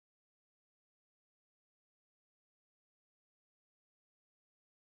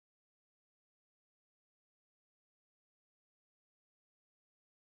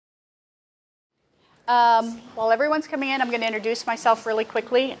While everyone's coming in, I'm going to introduce myself really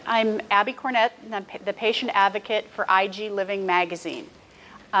quickly. I'm Abbie Cornett, and I'm the patient advocate for IG Living magazine.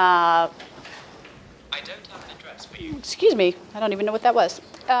 I don't have an address for you. Excuse me, I don't even know what that was.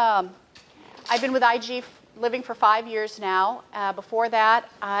 I've been with IG Living for 5 years now. Before that,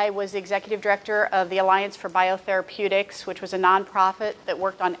 I was the executive director of the Alliance for Biotherapeutics, which was a nonprofit that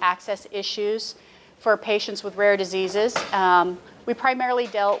worked on access issues for patients with rare diseases. We primarily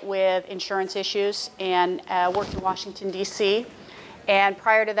dealt with insurance issues and worked in Washington, D.C. And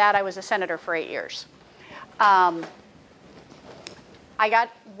prior to that, I was a senator for 8 years. I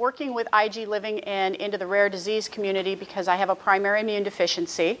got working with IG Living and into the rare disease community because I have a primary immune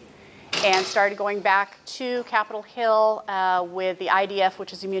deficiency, and started going back to Capitol Hill with the IDF,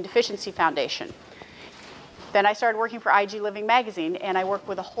 which is the Immune Deficiency Foundation. Then I started working for IG Living magazine, and I worked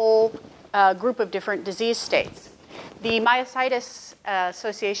with a whole group of different disease states. The Myositis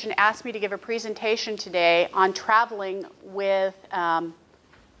Association asked me to give a presentation today on traveling with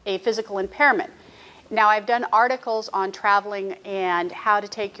a physical impairment. Now, I've done articles on traveling and how to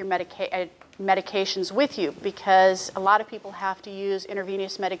take your medications with you, because a lot of people have to use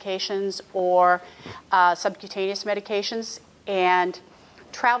intravenous medications or subcutaneous medications, and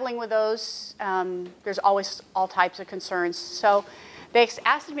traveling with those, there's always all types of concerns. So they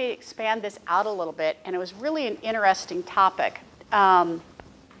asked me to expand this out a little bit, and it was really an interesting topic. And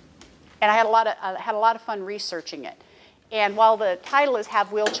I had a lot of fun researching it. And while the title is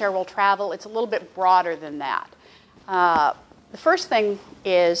Have Wheelchair Will Travel, it's a little bit broader than that. The first thing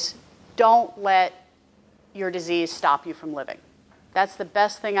is, don't let your disease stop you from living. That's the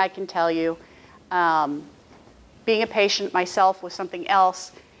best thing I can tell you. Being a patient myself with something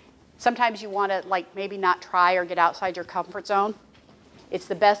else, sometimes you want to maybe not try or get outside your comfort zone. It's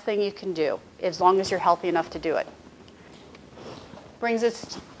the best thing you can do, as long as you're healthy enough to do it. Brings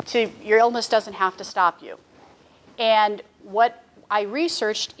us to your illness doesn't have to stop you. And what I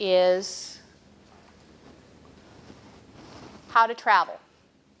researched is how to travel.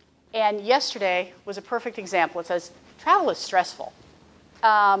 And yesterday was a perfect example. It says, travel is stressful.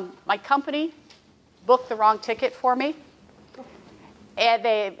 My company booked the wrong ticket for me, and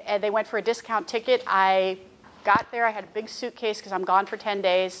they went for a discount ticket. I got there, I had a big suitcase because I'm gone for 10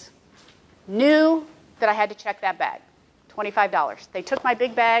 days. Knew that I had to check that bag, $25. They took my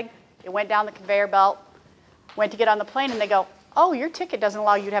big bag, it went down the conveyor belt, went to get on the plane, and they go, oh, your ticket doesn't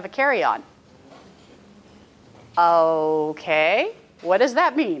allow you to have a carry-on. Okay. What does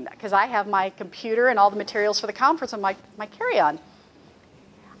that mean? Because I have my computer and all the materials for the conference on my carry-on.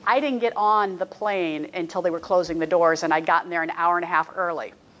 I didn't get on the plane until they were closing the doors, and I'd gotten there an hour and a half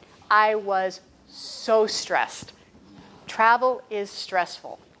early. I was so stressed. Travel is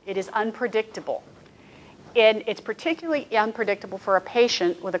stressful. It is unpredictable. And it's particularly unpredictable for a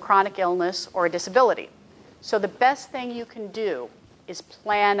patient with a chronic illness or a disability. So the best thing you can do is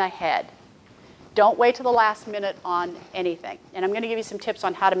plan ahead. Don't wait till the last minute on anything. And I'm going to give you some tips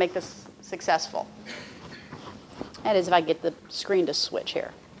on how to make this successful. That is, if I get the screen to switch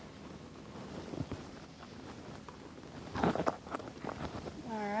here.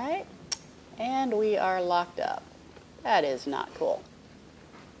 All right. And we are locked up. That is not cool.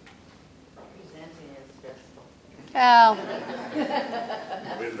 Presenting is stressful. Oh.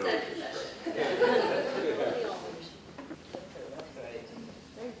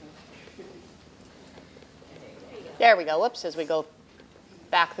 There we go. Whoops, as we go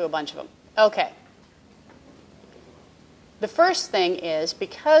back through a bunch of them. Okay. The first thing is,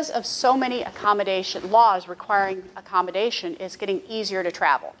 because of so many laws requiring accommodation, it's getting easier to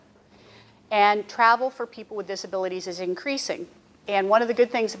travel. And travel for people with disabilities is increasing. And one of the good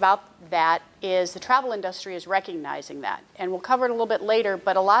things about that is the travel industry is recognizing that. And we'll cover it a little bit later,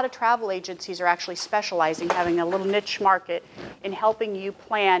 but a lot of travel agencies are actually specializing, having a little niche market in helping you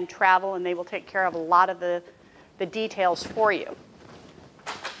plan travel, and they will take care of a lot of the details for you.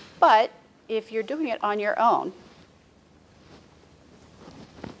 But if you're doing it on your own,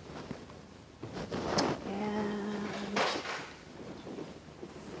 and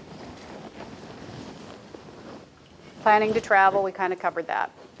planning to travel, we kind of covered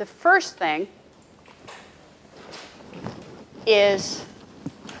that. The first thing is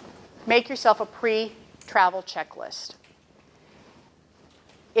make yourself a pre-travel checklist.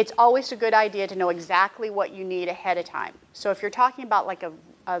 It's always a good idea to know exactly what you need ahead of time. So if you're talking about like a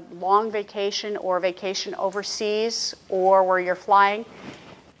long vacation or a vacation overseas or where you're flying,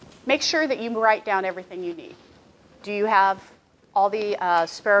 make sure that you write down everything you need. Do you have all the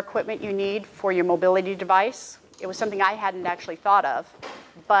spare equipment you need for your mobility device? It was something I hadn't actually thought of,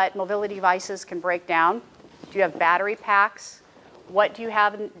 but mobility devices can break down. Do you have battery packs? What do you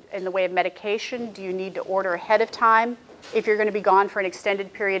have in the way of medication? Do you need to order ahead of time? If you're going to be gone for an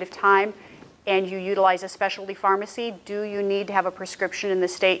extended period of time and you utilize a specialty pharmacy, do you need to have a prescription in the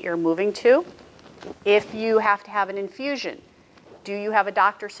state you're moving to? If you have to have an infusion, do you have a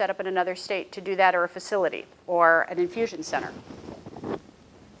doctor set up in another state to do that, or a facility or an infusion center?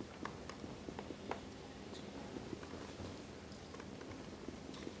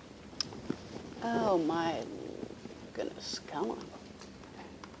 Oh my goodness, come on.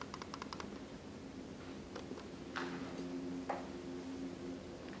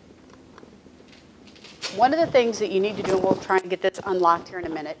 One of the things that you need to do, and we'll try and get this unlocked here in a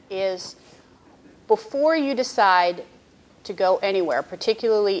minute, is before you decide to go anywhere,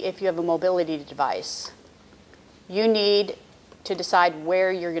 particularly if you have a mobility device, you need to decide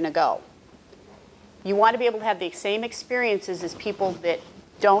where you're going to go. You want to be able to have the same experiences as people that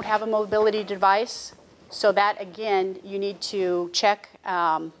don't have a mobility device. So that, again, you need to check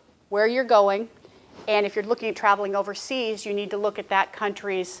where you're going. And if you're looking at traveling overseas, you need to look at that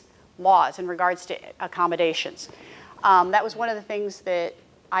country's laws in regards to accommodations. That was one of the things that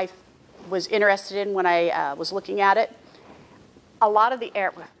I was interested in when I was looking at it. A lot of the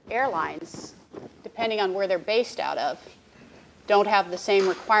airlines, depending on where they're based out of, don't have the same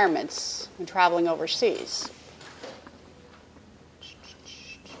requirements when traveling overseas.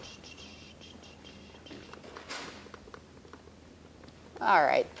 All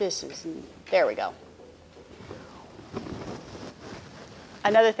right, there we go.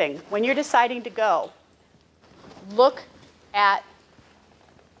 Another thing, when you're deciding to go, look at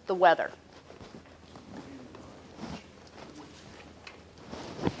the weather.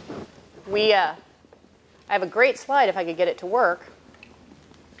 I have a great slide, if I could get it to work,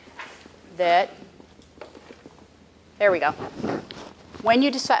 there we go. When you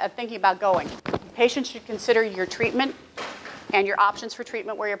decide, thinking about going, patients should consider your treatment and your options for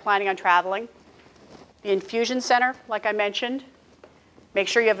treatment where you're planning on traveling. The infusion center, like I mentioned. Make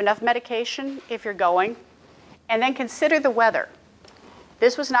sure you have enough medication if you're going. And then consider the weather.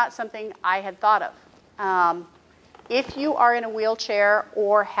 This was not something I had thought of. If you are in a wheelchair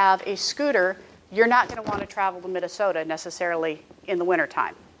or have a scooter, you're not going to want to travel to Minnesota necessarily in the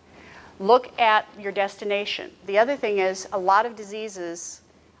wintertime. Look at your destination. The other thing is a lot of diseases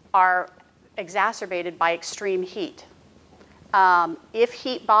are exacerbated by extreme heat. If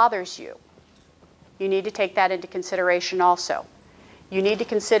heat bothers you, you need to take that into consideration also. You need to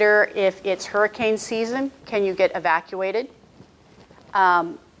consider if it's hurricane season, can you get evacuated?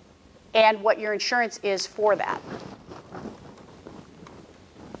 And what your insurance is for that.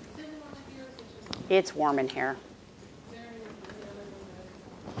 It's warm in here.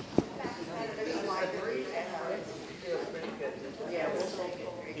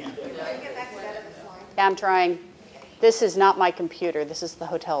 Yeah, I'm trying. This is not my computer. This is the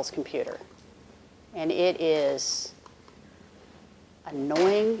hotel's computer. And it is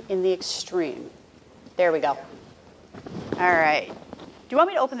annoying in the extreme. There we go. All right. Do you want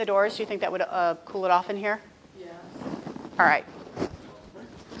me to open the doors? Do you think that would cool it off in here? Yeah. All right.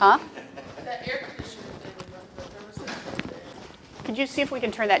 Huh? That air conditioner thing with the thermostat. Could you see if we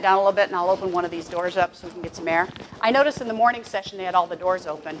can turn that down a little bit, and I'll open one of these doors up so we can get some air? I noticed in the morning session they had all the doors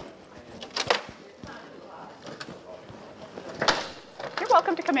open. You're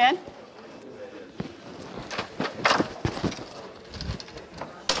welcome to come in.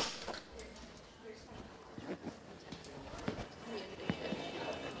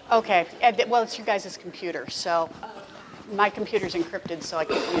 Okay, well, it's you guys' computer, so my computer's encrypted, so I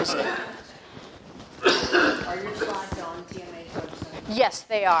can't use it. Are your slides on TMA website? Yes,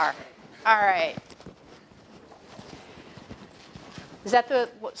 they are. All right. Is that the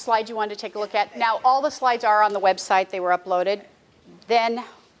slide you wanted to take a look at? Now, all the slides are on the website. They were uploaded. Then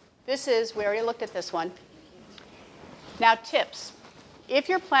this is, we already looked at this one. Now, tips. If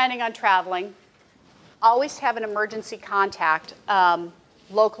you're planning on traveling, always have an emergency contact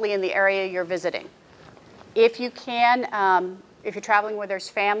locally in the area you're visiting. If you can, if you're traveling where there's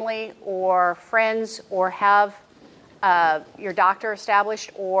family or friends or have your doctor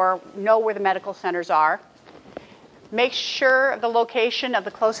established or know where the medical centers are, make sure of the location of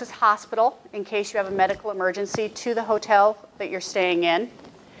the closest hospital in case you have a medical emergency to the hotel that you're staying in.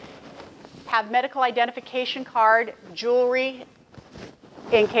 Have medical identification card, jewelry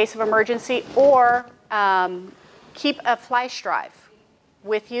in case of emergency, or keep a flash drive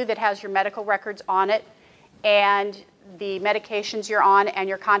with you that has your medical records on it and the medications you're on and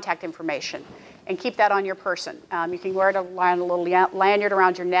your contact information, and keep that on your person. You can wear it on a little lanyard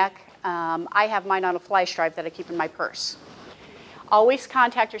around your neck. I have mine on a flash drive that I keep in my purse. Always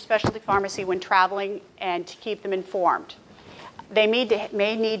contact your specialty pharmacy when traveling and to keep them informed. They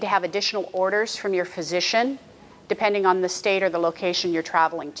may need to have additional orders from your physician, depending on the state or the location you're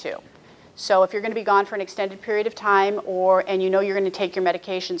traveling to. So if you're going to be gone for an extended period of time, and you know you're going to take your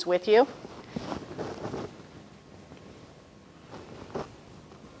medications with you,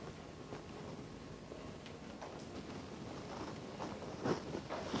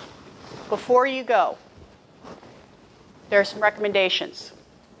 before you go, there are some recommendations.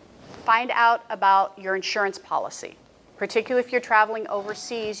 Find out about your insurance policy. Particularly if you're traveling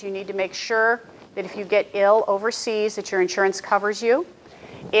overseas, you need to make sure that if you get ill overseas, that your insurance covers you.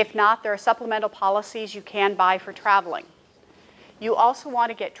 If not, there are supplemental policies you can buy for traveling. You also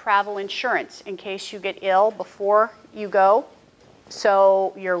want to get travel insurance in case you get ill before you go,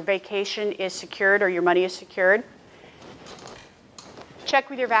 so your vacation is secured or your money is secured.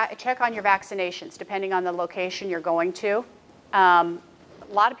 Check on your vaccinations, depending on the location you're going to.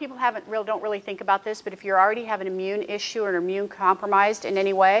 A lot of people don't really think about this, but if you already have an immune issue or immune compromised in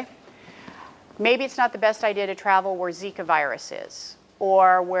any way, maybe it's not the best idea to travel where Zika virus is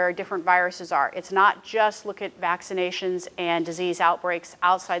or where different viruses are. It's not just look at vaccinations and disease outbreaks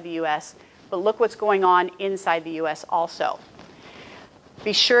outside the U.S., but look what's going on inside the U.S. also.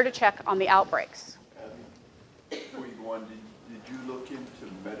 Be sure to check on the outbreaks. Abby, before you go on, did you look into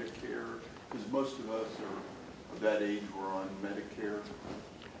Medicare? Because most of us are of that age, we're on Medicare.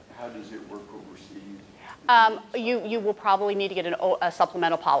 How does it work overseas? You will probably need to get a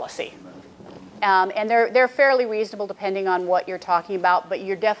supplemental policy. And they're fairly reasonable depending on what you're talking about, but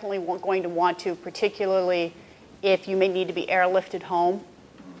you're definitely going to want to, particularly if you may need to be airlifted home.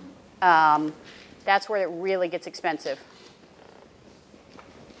 That's where it really gets expensive.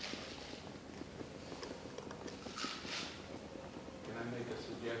 Can I make a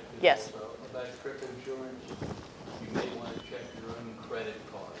suggestion? Yes. Also about trip insurance, you may want to check your own credit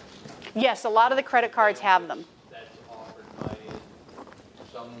cards. Yes, a lot of the credit cards have them. That's offered by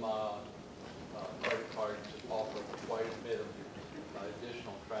some credit cards offer quite a bit of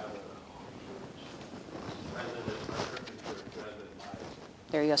additional travel insurance rather than trip insurance rather than mine.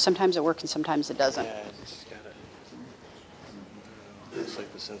 There you go. Sometimes it works and sometimes it doesn't. Yeah, it's got it's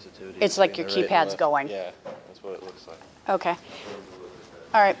like the sensitivity. It's like your between the right and keypad's left. going. Yeah, that's what it looks like. Okay.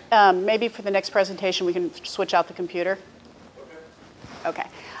 All right. Maybe for the next presentation we can switch out the computer. Okay.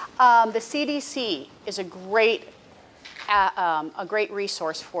 The CDC is a great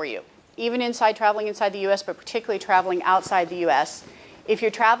resource for you, even traveling inside the U.S., but particularly traveling outside the U.S. If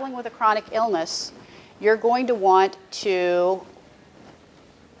you're traveling with a chronic illness, you're going to want to,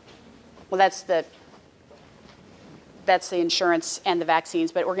 well, that's the insurance and the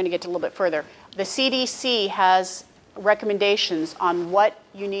vaccines, but we're going to get to a little bit further. The CDC has recommendations on what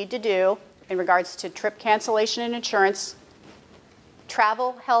you need to do in regards to trip cancellation and insurance,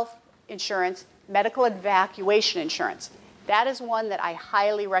 travel health insurance, medical evacuation insurance. That is one that I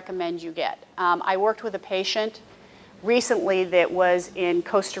highly recommend you get. I worked with a patient recently that was in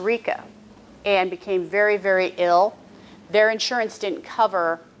Costa Rica and became very, very ill. Their insurance didn't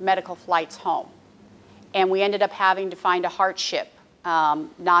cover medical flights home. And we ended up having to find a hardship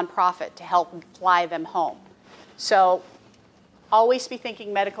nonprofit to help fly them home. So always be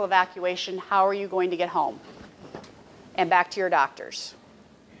thinking medical evacuation. How are you going to get home? And back to your doctors.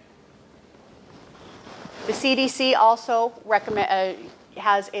 The CDC also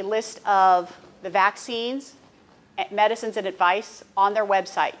has a list of the vaccines, medicines, and advice on their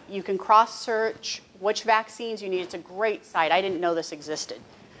website. You can cross-search which vaccines you need. It's a great site. I didn't know this existed.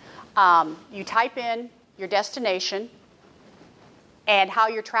 You type in your destination and how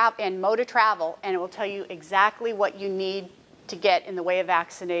you're and mode of travel, and it will tell you exactly what you need to get in the way of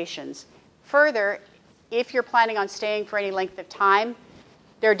vaccinations. Further, if you're planning on staying for any length of time,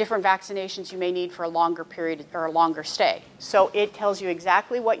 there are different vaccinations you may need for a longer period or a longer stay. So it tells you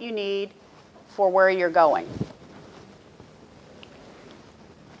exactly what you need for where you're going.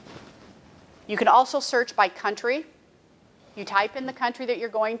 You can also search by country. You type in the country that you're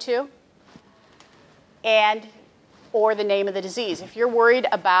going to or the name of the disease. If you're worried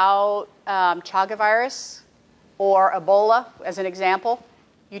about Chaga virus or Ebola, as an example,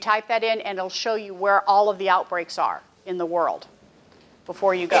 you type that in and it'll show you where all of the outbreaks are in the world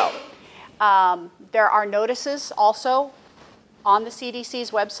before you go. There are notices also on the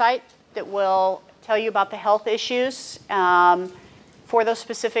CDC's website that will tell you about the health issues for those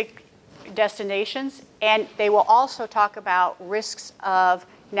specific destinations, and they will also talk about risks of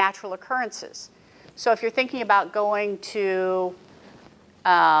natural occurrences. So if you're thinking about going to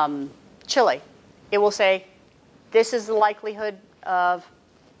Chile, it will say, this is the likelihood of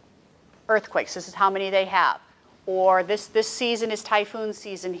earthquakes. This is how many they have. Or this season is typhoon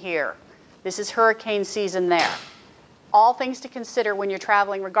season here. This is hurricane season there. All things to consider when you're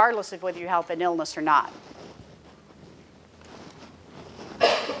traveling, regardless of whether you have an illness or not.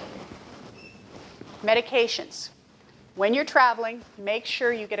 Medications. When you're traveling, make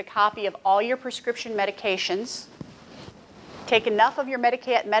sure you get a copy of all your prescription medications. Take enough of your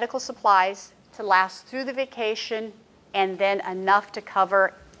medical supplies to last through the vacation, and then enough to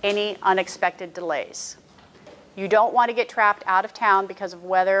cover any unexpected delays. You don't want to get trapped out of town because of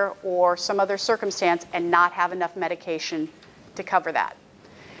weather or some other circumstance and not have enough medication to cover that.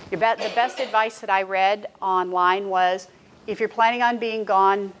 The best advice that I read online was, if you're planning on being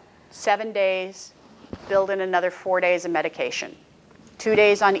gone 7 days, build in another 4 days of medication. 2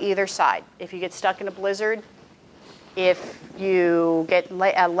 days on either side. If you get stuck in a blizzard, if you get a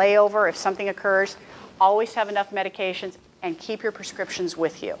layover, if something occurs, always have enough medications and keep your prescriptions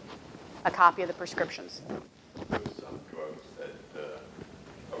with you. A copy of the prescriptions. There's some drugs that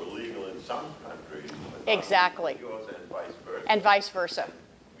are illegal in some countries. But Exactly. not yours, and vice versa. And vice versa.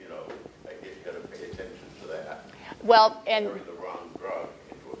 You know, I guess you got to pay attention to that. Well, and Carry the wrong drug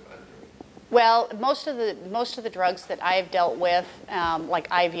into a country. well, most of the drugs that I've dealt with, like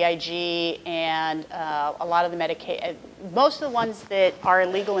IVIG and a lot of the most of the ones that are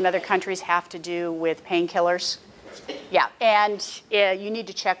illegal in other countries have to do with painkillers. Yeah, and you need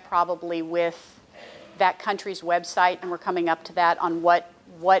to check probably with that country's website, and we're coming up to that on what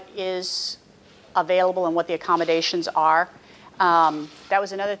is available and what the accommodations are. That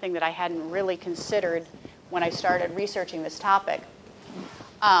was another thing that I hadn't really considered when I started researching this topic.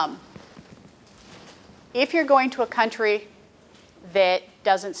 If you're going to a country that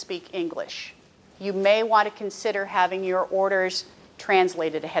doesn't speak English, you may want to consider having your orders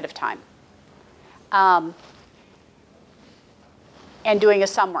translated ahead of time. And doing a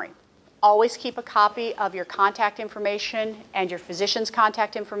summary. Always keep a copy of your contact information and your physician's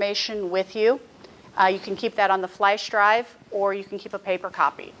contact information with you. You can keep that on the flash drive, or you can keep a paper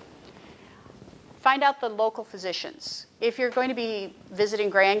copy. Find out the local physicians. If you're going to be visiting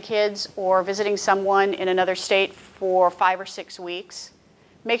grandkids or visiting someone in another state for 5 or 6 weeks,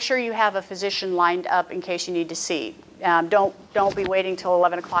 make sure you have a physician lined up in case you need to see. Don't be waiting till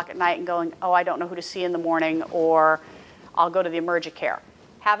 11 o'clock at night and going, oh, I don't know who to see in the morning, or I'll go to the emergent care.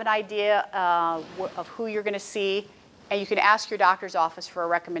 Have an idea of who you're going to see, and you can ask your doctor's office for a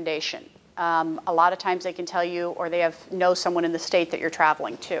recommendation. A lot of times they can tell you, or they know someone in the state that you're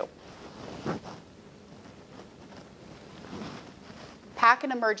traveling to. Pack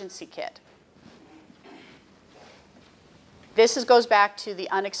an emergency kit. This goes back to the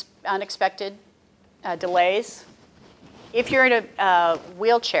unexpected delays. If you're in a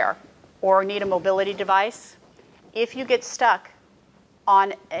wheelchair or need a mobility device, if you get stuck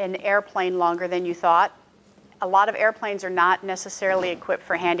on an airplane longer than you thought, a lot of airplanes are not necessarily equipped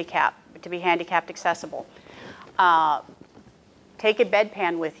for to be handicapped accessible. Take a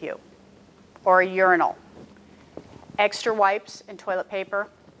bedpan with you or a urinal. Extra wipes and toilet paper.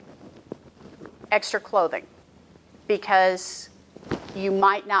 Extra clothing, because you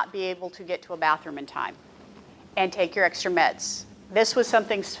might not be able to get to a bathroom in time. And take your extra meds. This was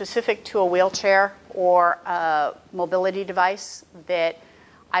something specific to a wheelchair or a mobility device that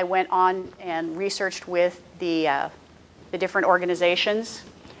I went on and researched with the different organizations.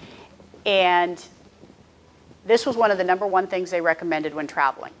 And this was one of the #1 things they recommended when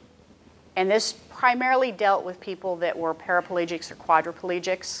traveling. And this primarily dealt with people that were paraplegics or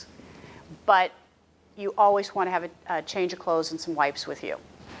quadriplegics, but you always want to have a change of clothes and some wipes with you.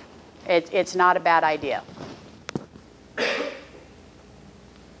 It's not a bad idea.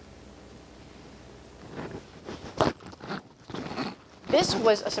 This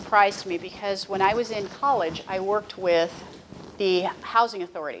was a surprise to me because when I was in college, I worked with the housing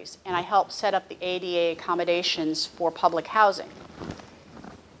authorities, and I helped set up the ADA accommodations for public housing.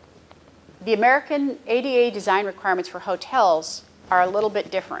 The American ADA design requirements for hotels are a little bit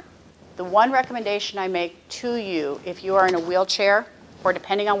different. The one recommendation I make to you, if you are in a wheelchair, or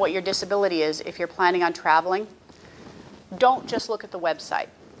depending on what your disability is, if you're planning on traveling, don't just look at the website.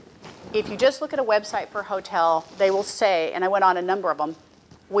 If you just look at a website for a hotel, they will say, and I went on a number of them,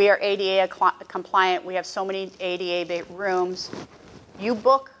 we are ADA compliant, we have so many ADA rooms. You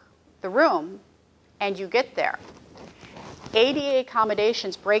book the room and you get there. ADA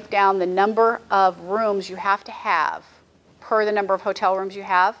accommodations break down the number of rooms you have to have per the number of hotel rooms you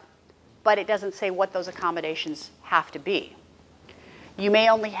have, but it doesn't say what those accommodations have to be. You may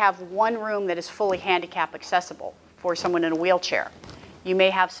only have one room that is fully handicap accessible for someone in a wheelchair. You may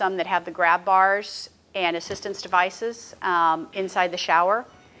have some that have the grab bars and assistance devices inside the shower,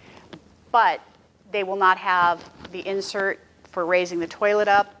 but they will not have the insert for raising the toilet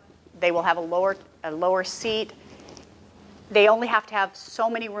up. They will have a lower seat. They only have to have so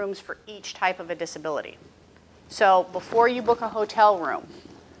many rooms for each type of a disability. So before you book a hotel room,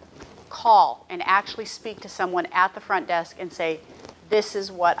 call and actually speak to someone at the front desk and say, this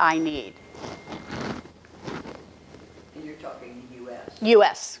is what I need. And you're talking U.S.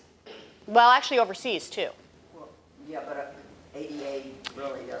 U.S. Well, actually overseas too. Well, yeah, but ADA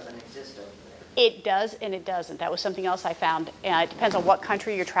really doesn't exist over there. It does and it doesn't. That was something else I found. It depends on what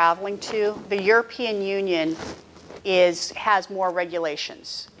country you're traveling to. The European Union has more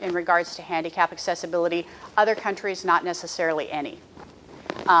regulations in regards to handicap accessibility. Other countries, not necessarily any.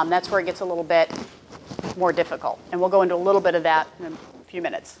 That's where it gets a little bit more difficult. And we'll go into a little bit of that in a few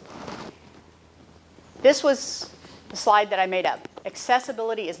minutes. This was the slide that I made up.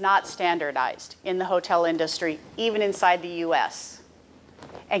 Accessibility is not standardized in the hotel industry, even inside the US,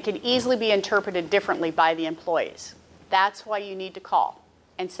 and can easily be interpreted differently by the employees. That's why you need to call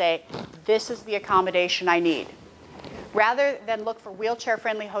and say, this is the accommodation I need. Rather than look for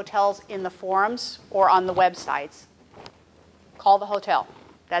wheelchair-friendly hotels in the forums or on the websites, call the hotel.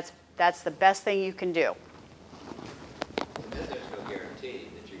 That's the best thing you can do. And there's no guarantee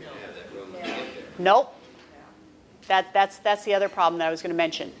that you're going to have that room when you get there. Nope. That's the other problem that I was going to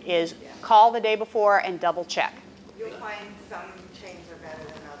mention, is call the day before and double check. You'll find some chains are better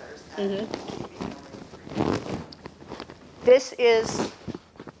than others. This is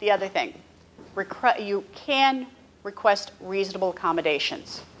the other thing. You can request reasonable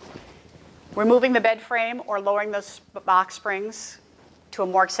accommodations. Removing the bed frame or lowering those box springs to a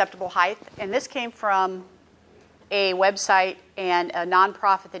more acceptable height. And this came from a website and a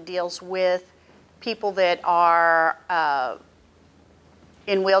nonprofit that deals with people that are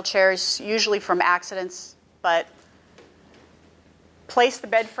in wheelchairs, usually from accidents, but place the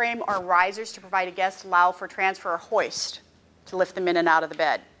bed frame or risers to provide a guest, allow for transfer or hoist to lift them in and out of the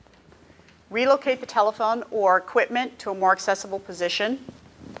bed. Relocate the telephone or equipment to a more accessible position.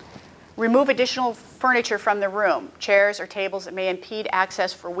 Remove additional furniture from the room, chairs or tables that may impede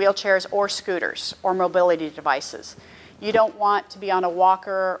access for wheelchairs or scooters or mobility devices. You don't want to be on a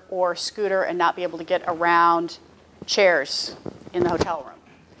walker or scooter and not be able to get around chairs in the hotel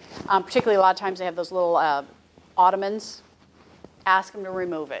room. Particularly a lot of times they have those little ottomans. Ask them to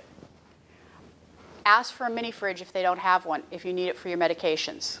remove it. Ask for a mini fridge if they don't have one, if you need it for your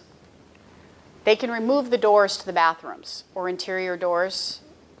medications. They can remove the doors to the bathrooms or interior doors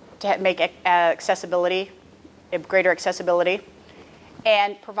to make greater accessibility,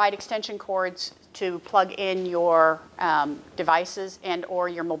 and provide extension cords to plug in your devices and or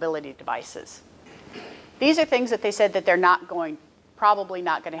your mobility devices. These are things that they said that they're probably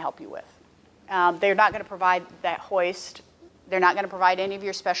not going to help you with. They're not going to provide that hoist. They're not going to provide any of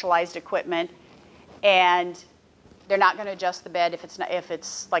your specialized equipment, and they're not going to adjust the bed if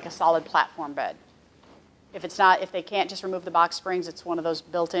it's like a solid platform bed. If they can't just remove the box springs, it's one of those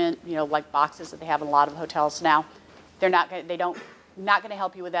built-in, like boxes that they have in a lot of hotels now. They're not going to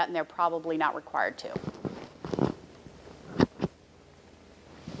help you with that, and they're probably not required to.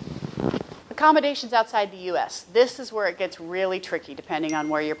 Accommodations outside the U.S. This is where it gets really tricky, depending on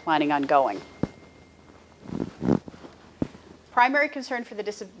where you're planning on going. Primary concern for the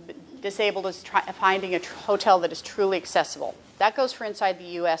disabled is finding a hotel that is truly accessible. That goes for inside the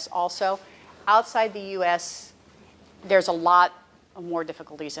U.S. also. Outside the U.S., there's a lot of more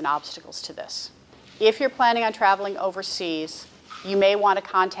difficulties and obstacles to this. If you're planning on traveling overseas, you may want to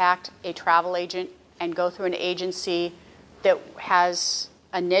contact a travel agent and go through an agency that has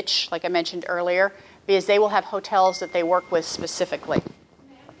a niche, like I mentioned earlier, because they will have hotels that they work with specifically.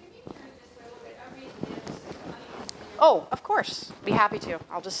 Oh, of course. Be happy to.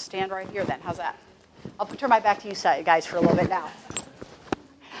 I'll just stand right here then. How's that? I'll turn my back to you guys for a little bit now.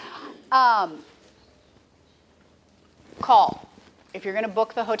 Call. If you're going to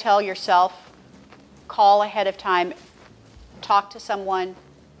book the hotel yourself, call ahead of time, talk to someone,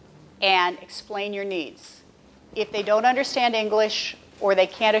 and explain your needs. If they don't understand English or they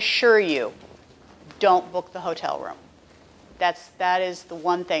can't assure you, don't book the hotel room. That is the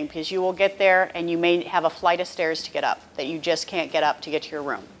one thing, because you will get there and you may have a flight of stairs to get up that you just can't get up to get to your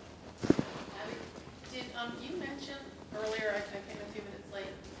room. Did you mention earlier, I came a few minutes late,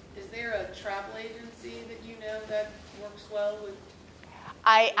 is there a travel agency that you know that works well with?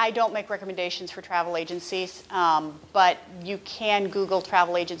 I don't make recommendations for travel agencies, but you can Google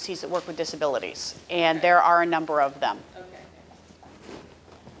travel agencies that work with disabilities, and Okay. there are a number of them. Okay.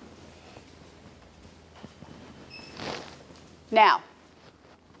 Now,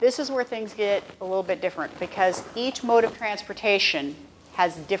 this is where things get a little bit different, because each mode of transportation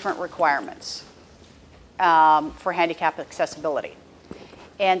has different requirements for handicap accessibility.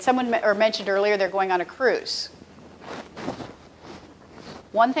 And someone mentioned earlier they're going on a cruise.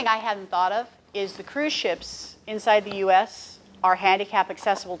 One thing I hadn't thought of is the cruise ships inside the U.S. are handicap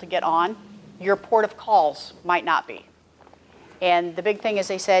accessible to get on. Your port of calls might not be. And the big thing is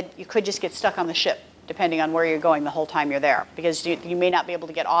they said you could just get stuck on the ship depending on where you're going the whole time you're there, because you may not be able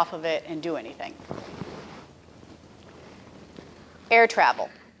to get off of it and do anything. Air travel.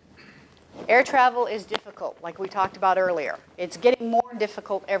 Air travel is difficult, like we talked about earlier. It's getting more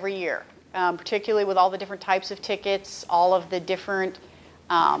difficult every year, particularly with all the different types of tickets, all of the different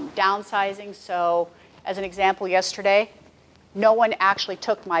downsizing. So as an example, yesterday, no one actually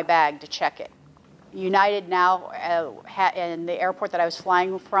took my bag to check it. United now, in the airport that I was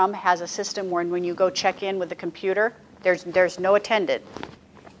flying from, has a system where when you go check in with the computer, there's no attendant.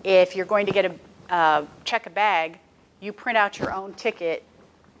 If you're going to get check a bag, you print out your own ticket,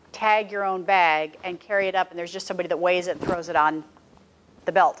 tag your own bag, and carry it up, and there's just somebody that weighs it and throws it on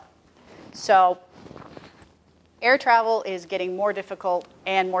the belt. So air travel is getting more difficult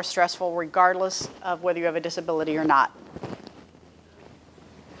and more stressful regardless of whether you have a disability or not.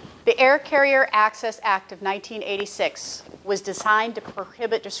 The Air Carrier Access Act of 1986 was designed to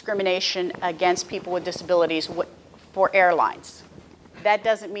prohibit discrimination against people with disabilities for airlines. That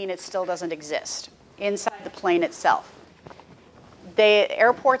doesn't mean it still doesn't exist inside the plane itself. The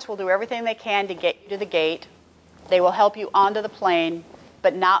airports will do everything they can to get you to the gate. They will help you onto the plane,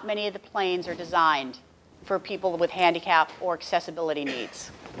 but not many of the planes are designed for people with handicap or accessibility needs.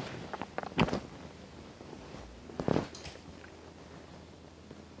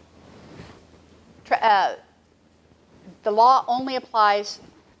 The law only applies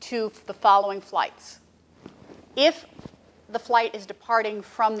to the following flights. If the flight is departing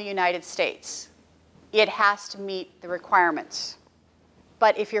from the United States, it has to meet the requirements.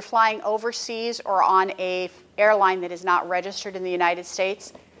 But if you're flying overseas or on an airline that is not registered in the United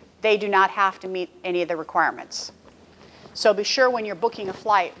States, they do not have to meet any of the requirements. So be sure when you're booking a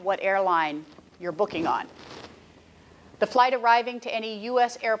flight what airline you're booking on. The flight arriving to any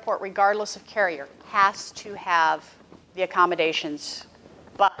U.S. airport, regardless of carrier, has to have the accommodations.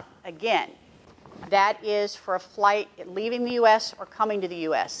 But again, that is for a flight leaving the U.S. or coming to the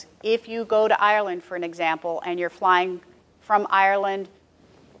U.S. If you go to Ireland, for an example, and you're flying from Ireland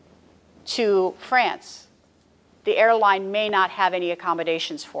to France, the airline may not have any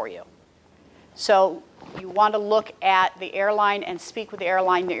accommodations for you. So you want to look at the airline and speak with the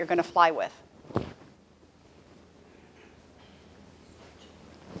airline that you're going to fly with.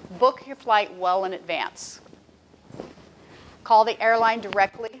 Book your flight well in advance. Call the airline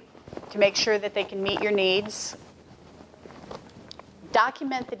directly to make sure that they can meet your needs.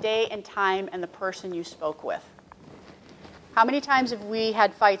 Document the day and time and the person you spoke with. How many times have we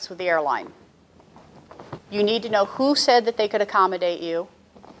had fights with the airline? You need to know who said that they could accommodate you,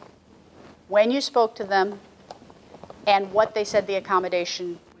 when you spoke to them, and what they said the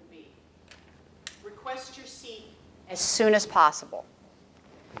accommodation would be. Request your seat as soon as possible.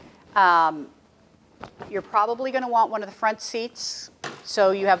 You're probably going to want one of the front seats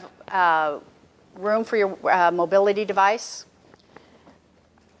so you have room for your mobility device.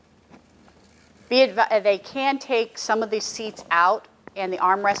 They can take some of these seats out and the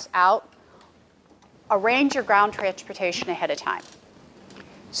armrests out. Arrange your ground transportation ahead of time.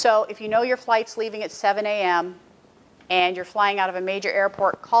 So if you know your flight's leaving at 7 a.m. and you're flying out of a major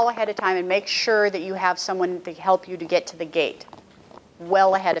airport, call ahead of time and make sure that you have someone to help you to get to the gate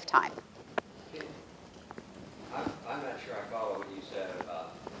well ahead of time. I'm not sure I follow what you said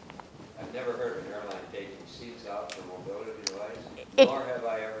about, I've never heard of an airline taking seats out for mobility device, nor have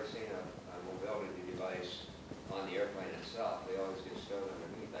I ever seen a mobility device on the airplane itself. They always get stowed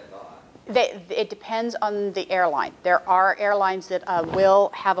underneath, I thought. It depends on the airline. There are airlines that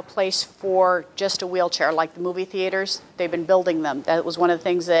will have a place for just a wheelchair, like the movie theaters. They've been building them. That was one of the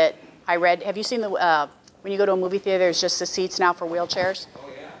things that I read. Have you seen when you go to a movie theater, there's just the seats now for wheelchairs? Oh,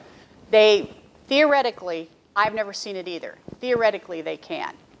 yeah. They, theoretically, I've never seen it either. Theoretically, they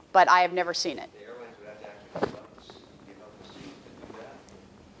can, but I have never seen it. The airlines would have to actually give up the seat to do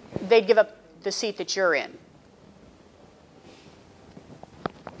that? They'd give up the seat that you're in.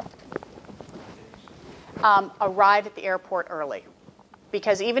 Arrive at the airport early.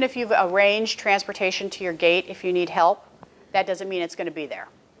 Because even if you've arranged transportation to your gate, if you need help, that doesn't mean it's going to be there.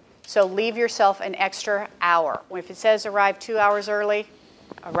 So leave yourself an extra hour. If it says arrive 2 hours early,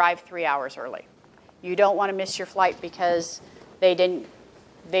 arrive 3 hours early. You don't want to miss your flight because they didn't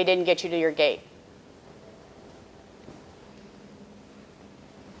get you to your gate.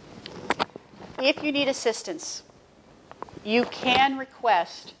 If you need assistance, you can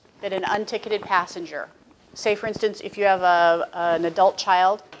request that an unticketed passenger, say for instance, if you have an adult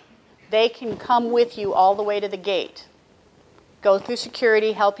child, they can come with you all the way to the gate go through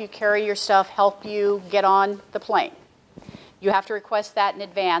security, help you carry your stuff, help you get on the plane. You have to request that in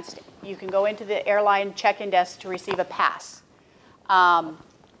advance. You can go into the airline check-in desk to receive a pass.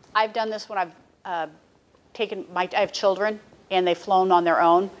 I've done this when I've I have children and they've flown on their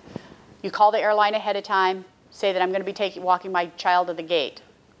own. You call the airline ahead of time, say that I'm going to be walking my child to the gate,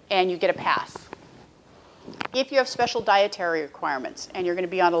 and you get a pass. If you have special dietary requirements and you're going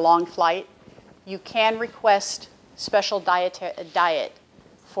to be on a long flight, you can request special diet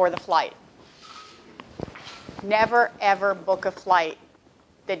for the flight. Never, ever book a flight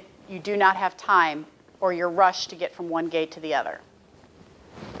that you do not have time or you're rushed to get from one gate to the other.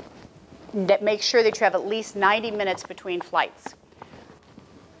 Make sure that you have at least 90 minutes between flights.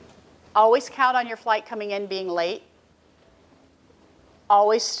 Always count on your flight coming in being late.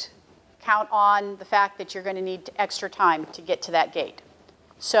 Always count on the fact that you're going to need extra time to get to that gate.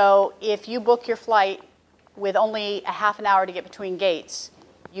 So if you book your flight with only a half an hour to get between gates,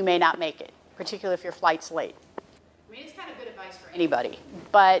 you may not make it, particularly if your flight's late. I mean, it's kind of good advice for anybody,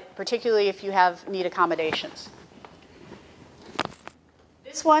 but particularly if you need accommodations.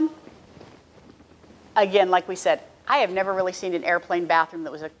 This one, again, like we said, I have never really seen an airplane bathroom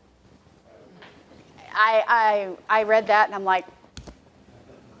that was I read that and I'm like,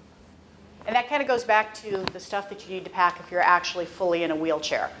 and that kind of goes back to the stuff that you need to pack if you're actually fully in a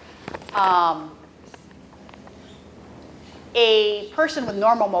wheelchair. A person with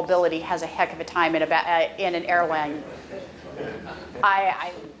normal mobility has a heck of a time in an airline.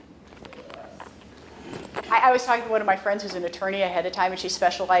 I was talking to one of my friends who's an attorney ahead of time, and she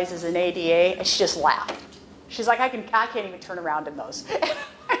specializes in ADA, and she just laughed. She's like, I can't even turn around in those.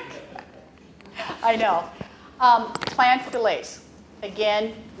 I know. Plan for delays.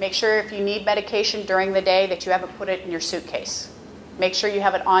 Again, make sure if you need medication during the day that you haven't put it in your suitcase. Make sure you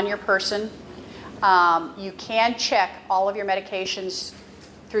have it on your person. You can check all of your medications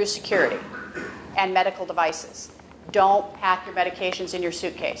through security and medical devices. Don't pack your medications in your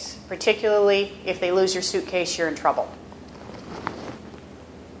suitcase. Particularly if they lose your suitcase, you're in trouble.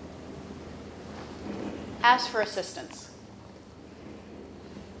 Ask for assistance.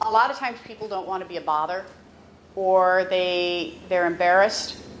 A lot of times people don't want to be a bother, or they're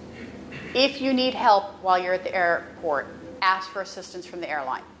embarrassed. If you need help while you're at the airport, ask for assistance from the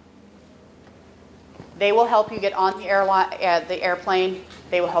airline. They will help you get on the airplane.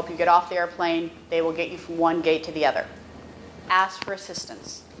 They will help you get off the airplane. They will get you from one gate to the other. Ask for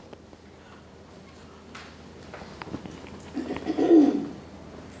assistance.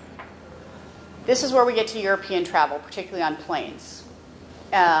 This is where we get to European travel, particularly on planes.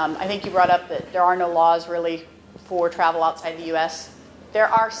 I think you brought up that there are no laws really for travel outside the U.S. There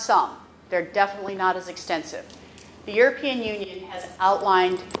are some. They're definitely not as extensive. The European Union has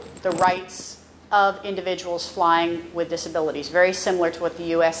outlined the rights of individuals flying with disabilities, very similar to what the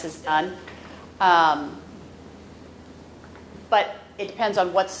U.S. has done. But it depends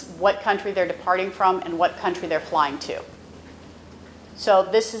on what country they're departing from and what country they're flying to. So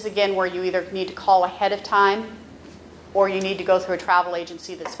this is, again, where you either need to call ahead of time or you need to go through a travel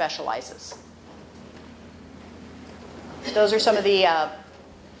agency that specializes. Those are some of the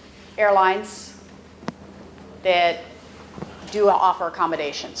airlines that do offer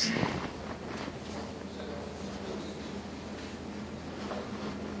accommodations.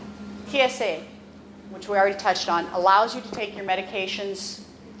 TSA, which we already touched on, allows you to take your medications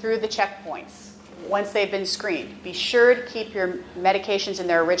through the checkpoints once they've been screened. Be sure to keep your medications in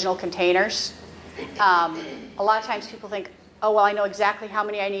their original containers. A lot of times people think, oh, well, I know exactly how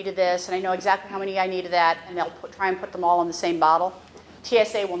many I need of this, and I know exactly how many I need of that, and they'll try and put them all in the same bottle.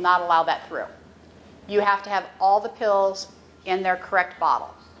 TSA will not allow that through. You have to have all the pills in their correct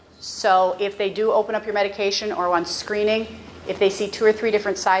bottle. So if they do open up your medication or on screening, if they see 2 or 3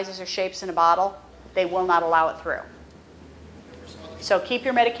 different sizes or shapes in a bottle, they will not allow it through. So keep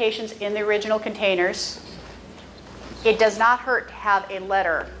your medications in the original containers. It does not hurt to have a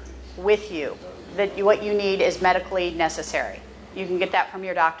letter with you that what you need is medically necessary. You can get that from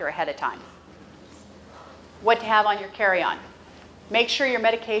your doctor ahead of time. What to have on your carry-on. Make sure your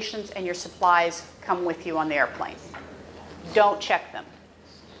medications and your supplies come with you on the airplane. Don't check them.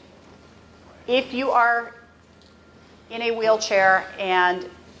 If you are in a wheelchair and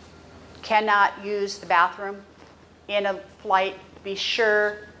cannot use the bathroom in a flight, be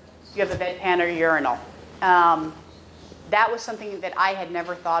sure you have a bedpan or urinal. That was something that I had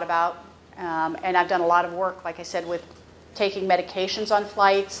never thought about, and I've done a lot of work, like I said, with taking medications on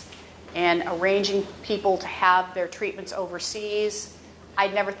flights and arranging people to have their treatments overseas.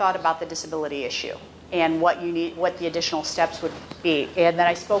 I'd never thought about the disability issue and what the additional steps would be. And then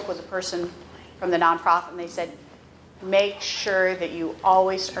I spoke with a person from the nonprofit, and they said, make sure that you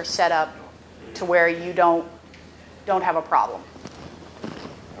always are set up to where you don't have a problem.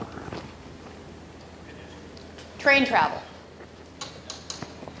 Train travel.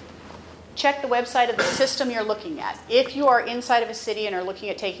 Check the website of the system you're looking at. If you are inside of a city and are looking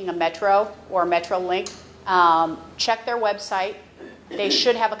at taking a metro or a Metrolink, check their website. They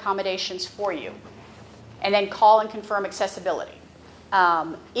should have accommodations for you. And then call and confirm accessibility.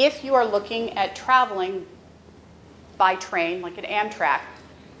 If you are looking at traveling by train, like an Amtrak,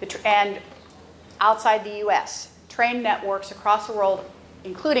 and outside the US, train networks across the world,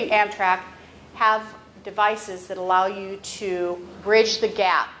 including Amtrak, have devices that allow you to bridge the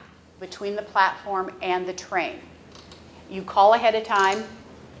gap between the platform and the train. You call ahead of time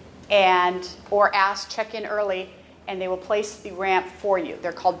or check in early, and they will place the ramp for you.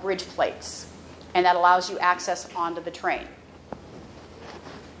 They're called bridge plates, and that allows you access onto the train.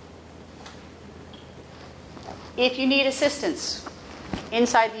 If you need assistance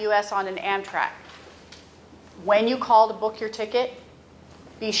inside the US on an Amtrak, when you call to book your ticket,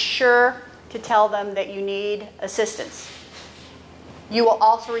 be sure to tell them that you need assistance. You will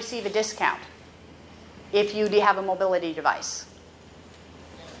also receive a discount if you have a mobility device.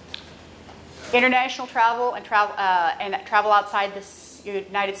 International travel and travel outside the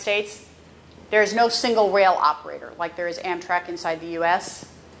United States, there is no single rail operator like there is Amtrak inside the US.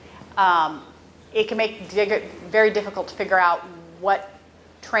 It can make it very difficult to figure out what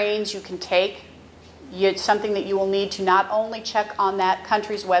trains you can take. It's something that you will need to not only check on that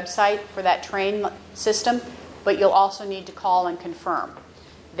country's website for that train system, but you'll also need to call and confirm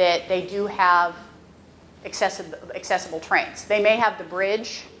that they do have accessible trains. They may have the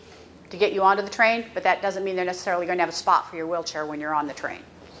bridge to get you onto the train, but that doesn't mean they're necessarily going to have a spot for your wheelchair when you're on the train.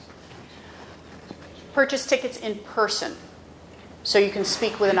 Purchase tickets in person so you can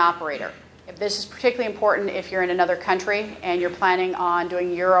speak with an operator. This is particularly important if you're in another country and you're planning on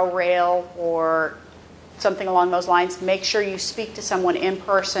doing Eurail or something along those lines. Make sure you speak to someone in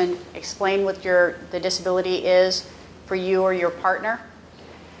person, explain what the disability is for you or your partner.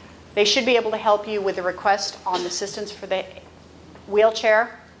 They should be able to help you with the request on the assistance for the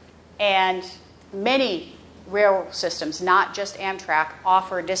wheelchair, and many railroad systems, not just Amtrak,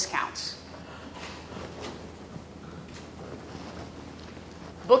 offer discounts.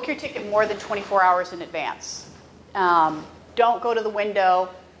 Book your ticket more than 24 hours in advance. Don't go to the window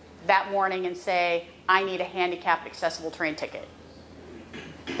that morning and say, I need a handicapped accessible train ticket.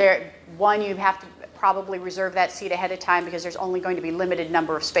 You have to probably reserve that seat ahead of time because there's only going to be a limited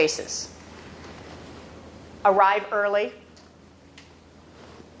number of spaces. Arrive early.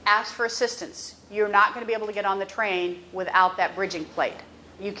 Ask for assistance. You're not going to be able to get on the train without that bridging plate.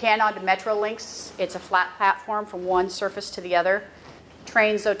 You can on the Metrolinks. It's a flat platform from one surface to the other.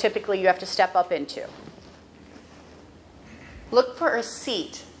 Trains, though, typically you have to step up into. Look for a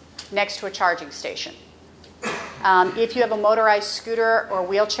seat next to a charging station. If you have a motorized scooter or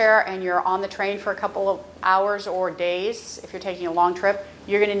wheelchair and you're on the train for a couple of hours or days, if you're taking a long trip,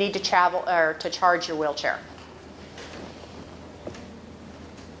 you're going to need to travel or to charge your wheelchair.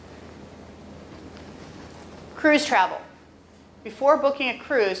 Cruise travel. Before booking a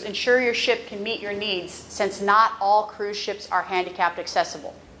cruise, ensure your ship can meet your needs, since not all cruise ships are handicapped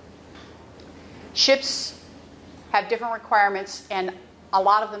accessible. Ships have different requirements, and a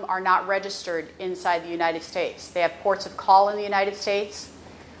lot of them are not registered inside the United States. They have ports of call in the United States,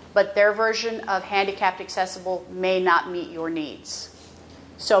 but their version of handicapped accessible may not meet your needs.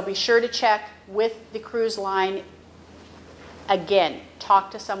 So be sure to check with the cruise line. Again,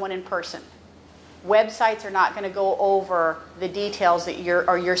 talk to someone in person. Websites are not going to go over the details that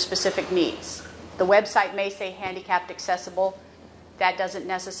your specific needs. The website may say handicapped accessible. That doesn't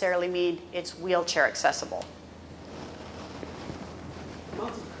necessarily mean it's wheelchair accessible.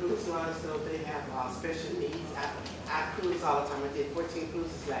 Most of the cruise lines, though, they have special needs. I cruise all the time. I did 14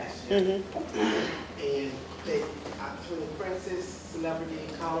 cruises last year. And between Princess, Celebrity,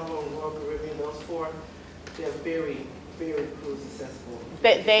 Carnival, and Royal Caribbean, those four, they're very, very cruise accessible.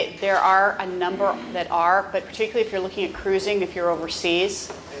 There are a number that are, but particularly if you're looking at cruising, if you're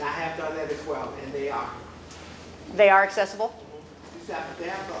overseas. And I have done that as well, and they are. They are accessible? They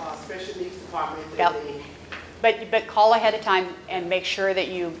have a special needs department. Yep. But call ahead of time and make sure that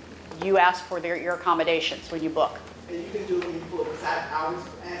you ask for your accommodations when you book. And you can do it when you book. I always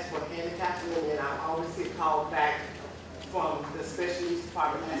ask for a handicap, and I always get called back from the special needs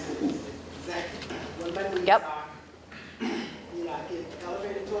department asking exactly what my needs are. You know, I get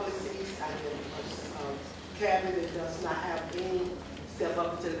elevated toilet seats, I get a cabinet that does not have any step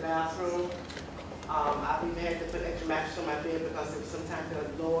up into the bathroom. I've even had to put extra mattress on my bed because it was sometimes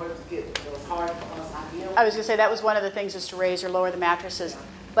the lower to get, it was hard for us. I was going to say that was one of the things, is to raise or lower the mattresses.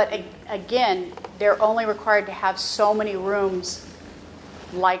 But again, they're only required to have so many rooms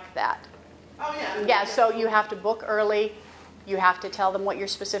like that. Oh, yeah. Yeah, so you have to book early. You have to tell them what your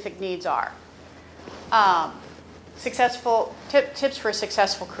specific needs are. Tips for a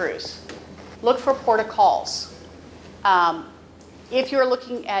successful cruise. Look for port of calls. If you're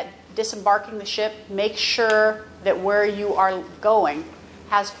looking at disembarking the ship, make sure that where you are going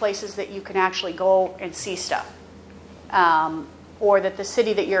has places that you can actually go and see stuff. Or that the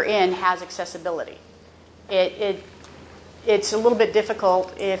city that you're in has accessibility. It's a little bit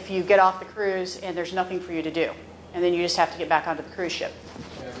difficult if you get off the cruise and there's nothing for you to do. And then you just have to get back onto the cruise ship.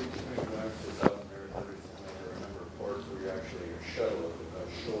 Yeah, I think when I was to South America, I remember ports where you actually shuttle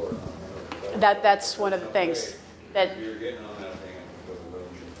ashore. That's one of the things that You're getting on that thing with a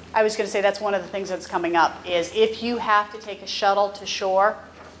wheelchair. I was going to say, that's one of the things that's coming up, is if you have to take a shuttle to shore,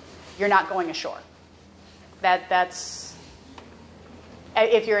 you're not going ashore. That's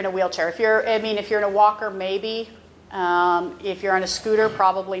if you're in a wheelchair. If you're in a walker, maybe. If you're on a scooter,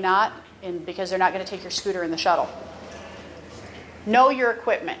 probably not, because they're not going to take your scooter in the shuttle. Know your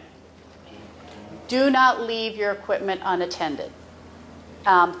equipment. Do not leave your equipment unattended.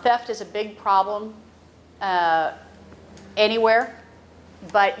 Theft is a big problem anywhere,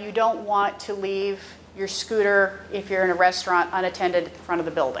 but you don't want to leave your scooter, if you're in a restaurant, unattended at the front of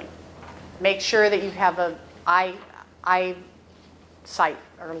the building. Make sure that you have a eye sight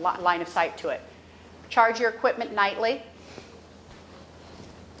or line of sight to it. Charge your equipment nightly.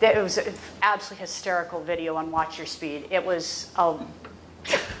 It was an absolutely hysterical video on Watch Your Speed. It was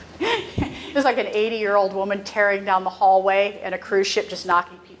it was like an 80-year-old woman tearing down the hallway and a cruise ship just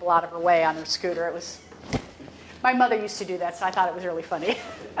knocking people out of her way on her scooter. It was. My mother used to do that, so I thought it was really funny.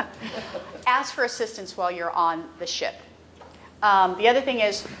 Ask for assistance while you're on the ship. The other thing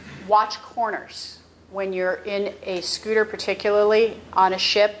is, watch corners. When you're in a scooter, particularly on a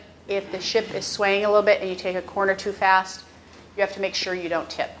ship, if the ship is swaying a little bit and you take a corner too fast, you have to make sure you don't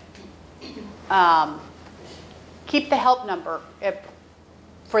tip. Keep the help number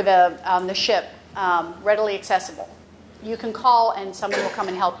for the ship readily accessible. You can call and someone will come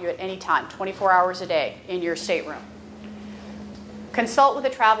and help you at any time, 24 hours a day in your stateroom. Consult with a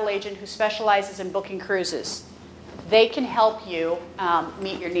travel agent who specializes in booking cruises. They can help you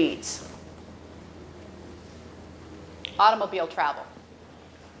meet your needs. Automobile travel.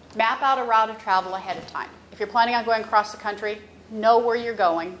 Map out a route of travel ahead of time. If you're planning on going across the country, know where you're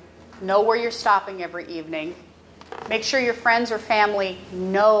going, know where you're stopping every evening. Make sure your friends or family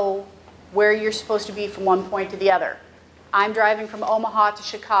know where you're supposed to be from one point to the other. I'm driving from Omaha to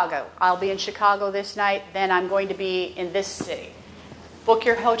Chicago. I'll be in Chicago this night, then I'm going to be in this city. Book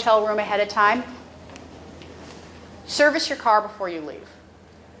your hotel room ahead of time. Service your car before you leave.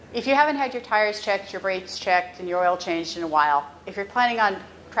 If you haven't had your tires checked, your brakes checked, and your oil changed in a while, if you're planning on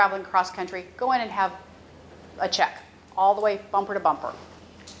traveling cross country, go in and have a check, all the way bumper to bumper.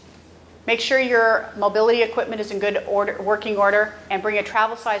 Make sure your mobility equipment is in good working order, and bring a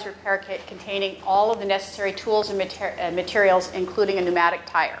travel size repair kit containing all of the necessary tools and materials, including a pneumatic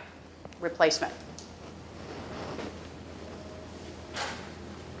tire replacement.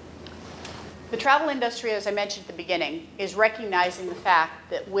 The travel industry, as I mentioned at the beginning, is recognizing the fact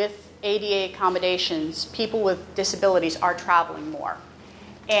that with ADA accommodations, people with disabilities are traveling more.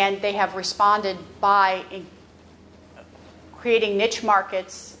 And they have responded by creating niche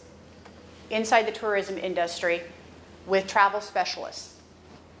markets inside the tourism industry with travel specialists.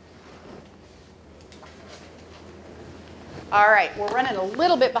 All right, we're running a